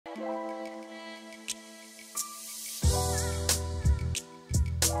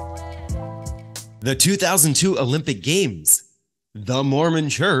the 2002 Olympic Games, the Mormon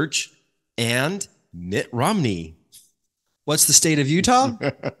Church, and Mitt Romney. What's the state of Utah?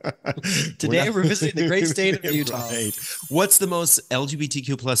 Today we're visiting the great state of Utah. Right. What's the most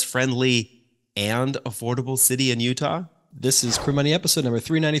LGBTQ plus friendly and affordable city in Utah? This is Queer Money episode number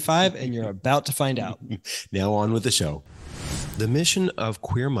 395, and you're about to find out. Now on with the show. The mission of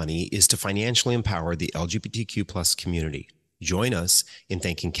Queer Money is to financially empower the LGBTQ plus community. Join us in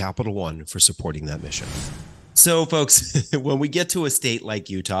thanking Capital One for supporting that mission. So, folks, when we get to a state like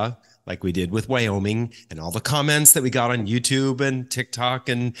Utah, like we did with Wyoming, and all the comments that we got on YouTube and TikTok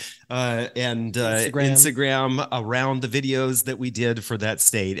and Instagram around the videos that we did for that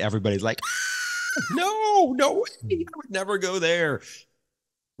state, everybody's like, no way, I would never go there.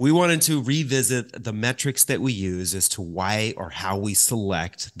 We wanted to revisit the metrics that we use as to why or how we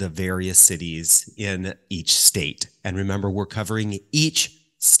select the various cities in each state. And remember, we're covering each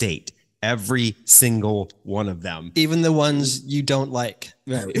state, every single one of them. Even the ones you don't like.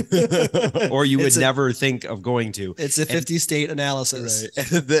 Right. Or you would never think of going to. It's a 50-state analysis.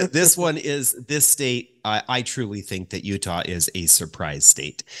 Right. This one is this state. I truly think that Utah is a surprise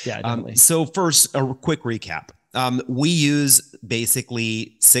state. Yeah, definitely. So first, a quick recap. We use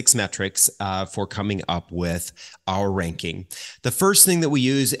basically 6 metrics for coming up with our ranking. The first thing that we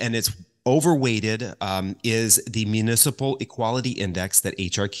use, and it's overweighted, is the Municipal Equality Index that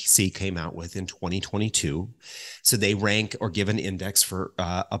HRC came out with in 2022. So they rank or give an index for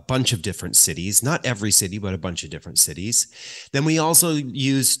a bunch of different cities, not every city, but a bunch of different cities. Then we also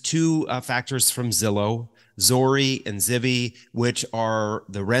use 2 factors from Zillow, Zori and Zivi, which are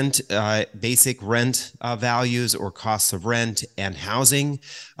the rent, basic rent values or costs of rent and housing.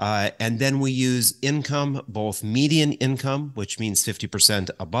 And then we use income, both median income, which means 50%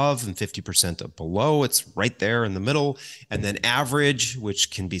 above and 50% below. It's right there in the middle. And then average,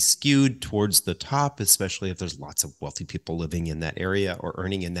 which can be skewed towards the top, especially if there's lots of wealthy people living in that area or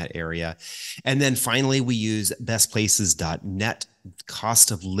earning in that area. And then finally, we use bestplaces.net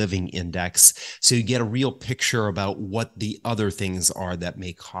cost of living index, so you get a real picture about what the other things are that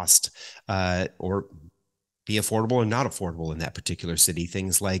may cost or be affordable or not affordable in that particular city.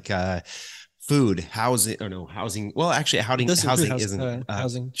 Things like food, housing, or no housing. Well, actually, housing isn't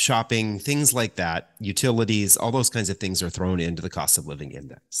housing, shopping, things like that, utilities, all those kinds of things are thrown into the cost of living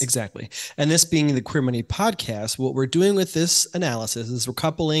index. Exactly. And this being the Queer Money podcast, what we're doing with this analysis is we're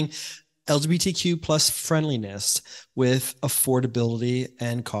coupling LGBTQ plus friendliness with affordability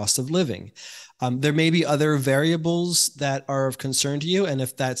and cost of living. There may be other variables that are of concern to you, and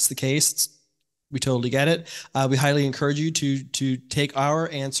if that's the case, we totally get it. We highly encourage you to take our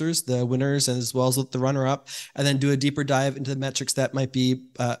answers, the winners as well as the runner-up, and then do a deeper dive into the metrics that might be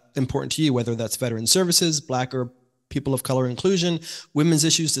important to you, whether that's veteran services, Black or people of color inclusion, women's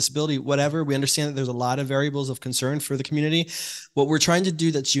issues, disability, whatever. We understand that there's a lot of variables of concern for the community. What we're trying to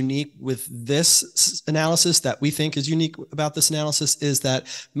do that's unique with this analysis, that we think is unique about this analysis, is that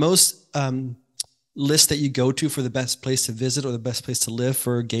most lists that you go to for the best place to visit or the best place to live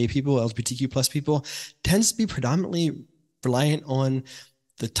for gay people, LGBTQ plus people, tends to be predominantly reliant on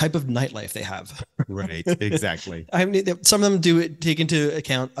the type of nightlife they have. Right, exactly. I mean, some of them do take into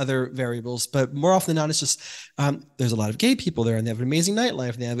account other variables, but more often than not, it's just there's a lot of gay people there, and they have an amazing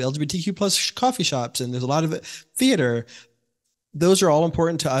nightlife, and they have LGBTQ plus coffee shops, and there's a lot of theater. Those are all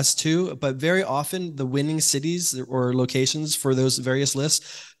important to us too, but very often the winning cities or locations for those various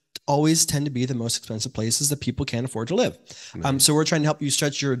lists always tend to be the most expensive places that people can't afford to live. Right. So we're trying to help you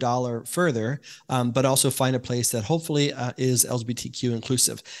stretch your dollar further, but also find a place that hopefully is LGBTQ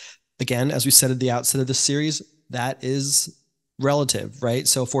inclusive. Again, as we said at the outset of this series, that is relative, right?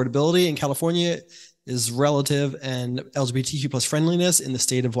 So affordability in California is relative, and LGBTQ plus friendliness in the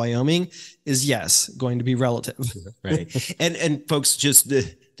state of Wyoming is, yes, going to be relative. Right. And folks, just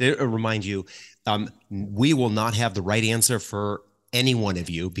to remind you, we will not have the right answer for any one of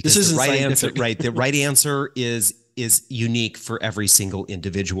you, because the right answer is unique for every single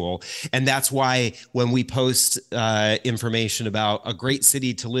individual. And that's why when we post information about a great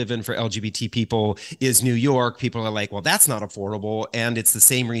city to live in for LGBT people is New York, people are like, well, that's not affordable. And it's the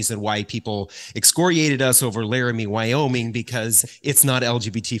same reason why people excoriated us over Laramie, Wyoming, because it's not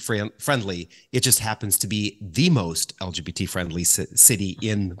LGBT friendly. It just happens to be the most LGBT friendly city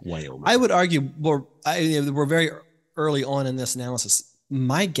in Wyoming. I would argue we're very early on in this analysis.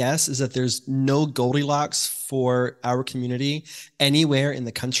 My guess is that there's no Goldilocks for our community anywhere in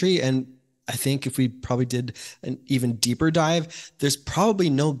the country. And I think if we probably did an even deeper dive, there's probably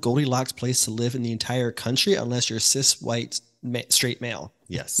no Goldilocks place to live in the entire country unless you're cis white straight male.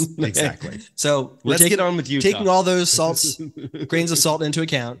 Yes, exactly. So let's get on with Utah. Taking all those grains of salt into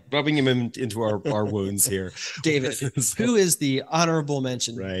account. Rubbing them into our wounds here. David, who is the honorable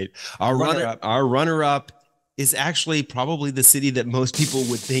mention? Right. Our runner-up is actually probably the city that most people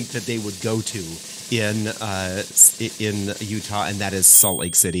would think that they would go to in Utah, and that is Salt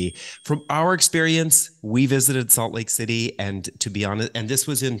Lake City. From our experience, we visited Salt Lake City, and to be honest, and this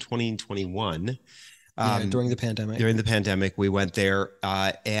was in 2021. During the pandemic. During the pandemic, we went there,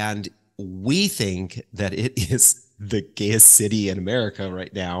 and we think that it is the gayest city in America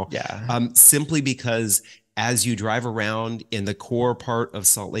right now. Yeah. Simply because as you drive around in the core part of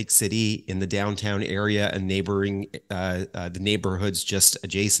Salt Lake City, in the downtown area and neighboring the neighborhoods just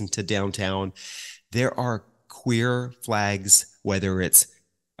adjacent to downtown, there are queer flags, whether it's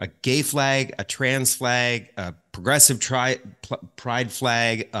a gay flag, a trans flag, a progressive pride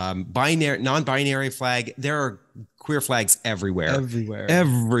flag, non-binary flag. There are queer flags everywhere.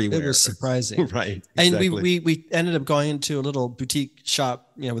 It was surprising. Right. Exactly. And we ended up going into a little boutique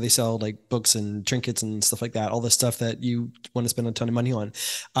shop, where they sell like books and trinkets and stuff like that, all the stuff that you want to spend a ton of money on.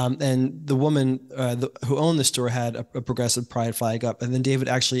 And the woman who owned the store had a progressive pride flag up. And then David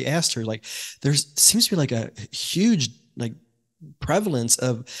actually asked her, like, there seems to be like a huge, like, prevalence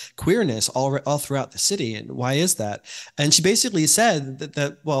of queerness all throughout the city, and why is that? And she basically said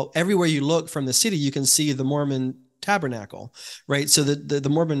that well, everywhere you look from the city, you can see the Mormon tabernacle, right? So the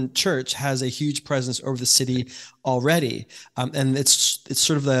Mormon church has a huge presence over the city already, and it's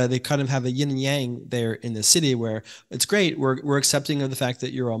sort of they kind of have a yin and yang there in the city, where it's great, we're accepting of the fact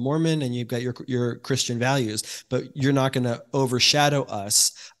that you're a Mormon and you've got your Christian values, but you're not going to overshadow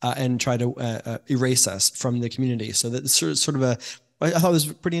us and try to erase us from the community. So that's sort of I thought it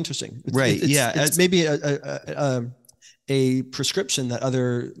was pretty interesting. It's maybe a prescription that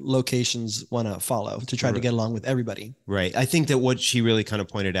other locations want to follow to try to get along with everybody. Right. I think that what she really kind of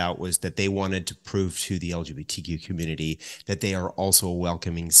pointed out was that they wanted to prove to the LGBTQ community that they are also a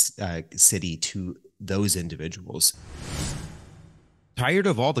welcoming city to those individuals. Tired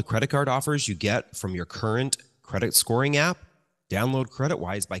of all the credit card offers you get from your current credit scoring app? Download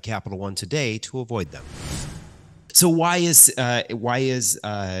CreditWise by Capital One today to avoid them. So why is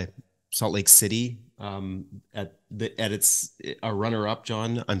Salt Lake City at its a runner-up,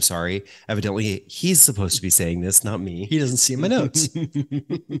 John? I'm sorry. Evidently, he's supposed to be saying this, not me. He doesn't see my notes.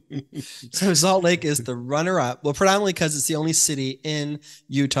 So Salt Lake is the runner-up. Well, predominantly because it's the only city in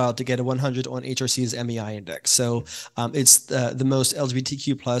Utah to get a 100 on HRC's MEI index. So it's the most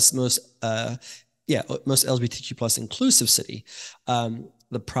LGBTQ plus, most LGBTQ plus inclusive city.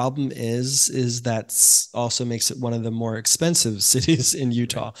 The problem is that also makes it one of the more expensive cities in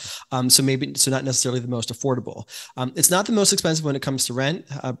Utah. So not necessarily the most affordable. It's not the most expensive when it comes to rent.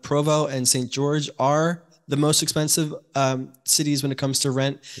 Provo and St. George are the most expensive cities when it comes to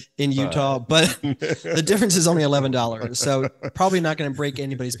rent in Utah, but the difference is only $11. So probably not going to break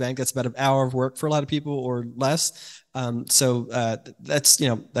anybody's bank. That's about an hour of work for a lot of people or less. So that's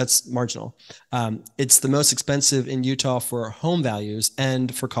marginal. It's the most expensive in Utah for home values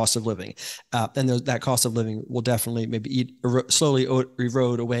and for cost of living. And that cost of living will definitely maybe slowly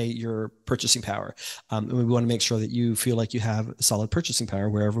erode away your purchasing power. And we want to make sure that you feel like you have solid purchasing power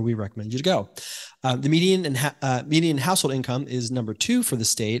wherever we recommend you to go. The median household income is number 2 for the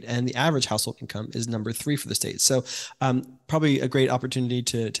state, and the average household income is number 3 for the state. So probably a great opportunity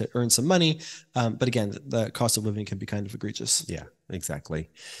to earn some money. But again, the cost of living can be kind of egregious. Yeah, exactly.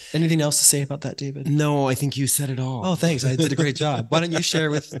 Anything else to say about that, David? No, I think you said it all. Oh, thanks. I did a great job. Why don't you share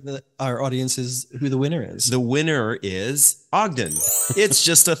with our audiences who the winner is? The winner is Ogden. It's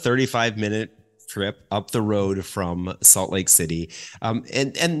just a 35-minute trip up the road from Salt Lake City.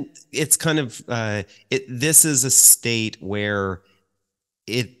 And it's kind of, this is a state where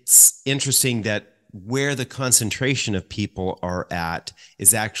it's interesting that where the concentration of people are at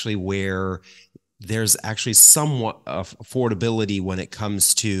is actually where there's actually somewhat of affordability when it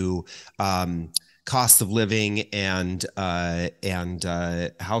comes to cost of living and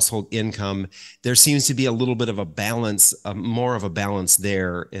household income. There seems to be a little bit of a balance, more of a balance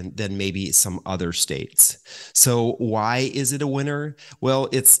there than maybe some other states. So why is it a winner? Well,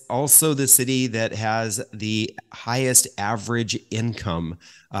 it's also the city that has the highest average income.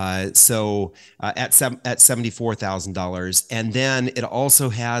 At $74,000. And then it also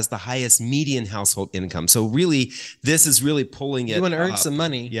has the highest median household income. So really, this is really pulling it. You want to earn some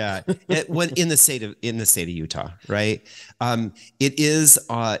money. Yeah. In the state of Utah, right?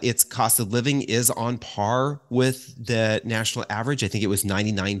 Its cost of living is on par with the national average. I think it was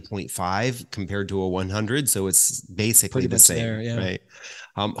 99.5 compared to a 100. So it's basically the same, there, yeah. right?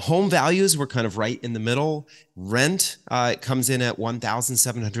 Home values were kind of right in the middle. Rent comes in at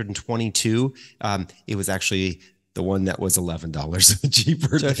 $1,722. It was actually the one that was $11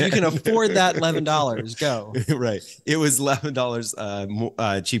 cheaper. So if you can afford that $11, go. Right. It was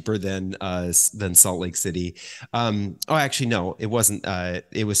 $11 cheaper than Salt Lake City. Actually, no, it wasn't.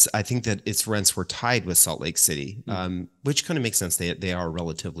 It was, I think that its rents were tied with Salt Lake City, which kind of makes sense. They are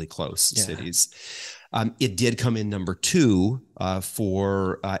relatively close cities. It did come in number 2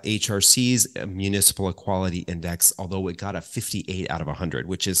 for HRC's Municipal Equality Index, although it got a 58 out of 100,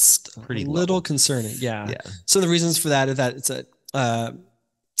 which is pretty little concerning. Yeah. So the reasons for that is that it's a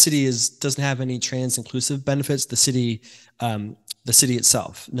city doesn't have any trans inclusive benefits. The city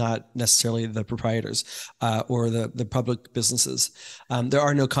itself, not necessarily the proprietors or the public businesses. There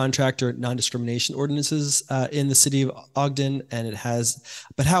are no contract or non-discrimination ordinances in the city of Ogden, and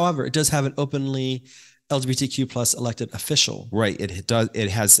however, it does have an openly LGBTQ plus elected official. Right. It does. It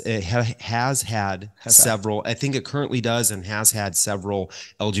has had several. I think it currently does and has had several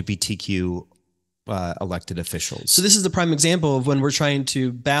LGBTQ elected officials. So this is the prime example of when we're trying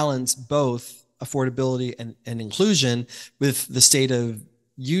to balance both affordability and inclusion with the state of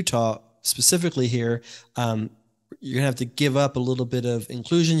Utah specifically here. You're gonna have to give up a little bit of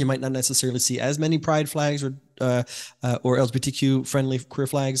inclusion. You might not necessarily see as many pride flags or LGBTQ friendly queer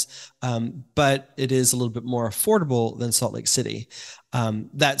flags, but it is a little bit more affordable than Salt Lake City.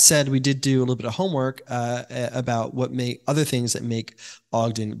 That said, we did do a little bit of homework about other things that make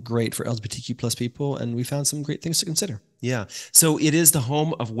Ogden great for LGBTQ plus people, and we found some great things to consider. Yeah. So it is the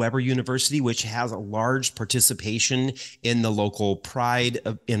home of Weber University, which has a large participation in the local pride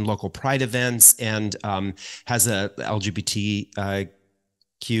events, and has a LGBTQ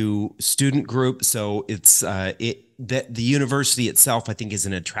student group. So it's the university itself, I think, is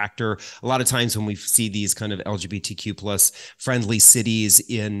an attractor. A lot of times when we see these kind of LGBTQ plus friendly cities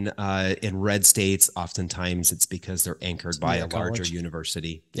in red states, oftentimes it's because they're anchored by a larger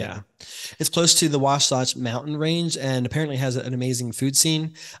university. Yeah. It's close to the Wasatch Mountain Range and apparently has an amazing food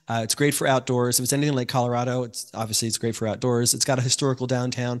scene. It's great for outdoors. If it's anything like Colorado, it's great for outdoors. It's got a historical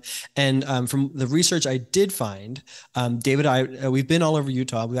downtown. And from the research I did find, David and I, we've been all over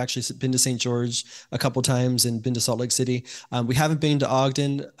Utah. We've actually been to St. George a couple times and been to Salt Lake City. We haven't been to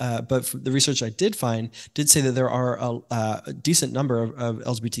Ogden, but the research I did find did say that there are a decent number of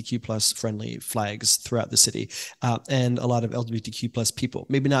LGBTQ plus friendly flags throughout the city, and a lot of LGBTQ plus people.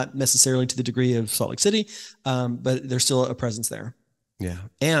 Maybe not necessarily to the degree of Salt Lake City, but there's still a presence there. Yeah.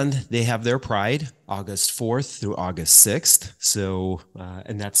 And they have their Pride August 4th through August 6th. So,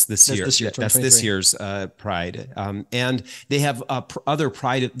 and that's this year. That's this year's Pride. And they have other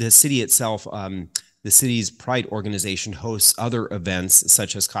Pride, the city itself, the city's Pride organization hosts other events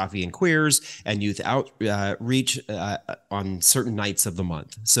such as Coffee and Queers and Youth Outreach on certain nights of the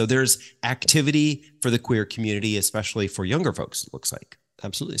month. So there's activity for the queer community, especially for younger folks, it looks like.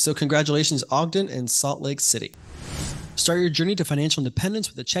 Absolutely. So congratulations, Ogden and Salt Lake City. Start your journey to financial independence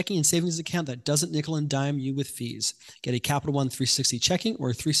with a checking and savings account that doesn't nickel and dime you with fees. Get a Capital One 360 checking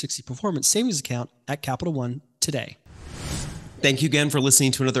or 360 performance savings account at Capital One today. Thank you again for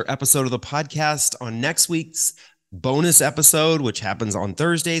listening to another episode of the podcast. On next week's bonus episode, which happens on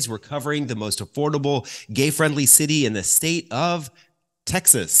Thursdays, we're covering the most affordable gay-friendly city in the state of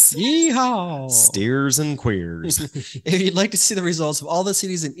Texas. Yeehaw! Steers and queers. If you'd like to see the results of all the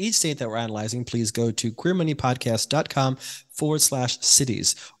cities in each state that we're analyzing, please go to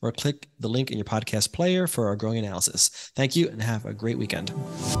queermoneypodcast.com/cities or click the link in your podcast player for our growing analysis. Thank you and have a great weekend.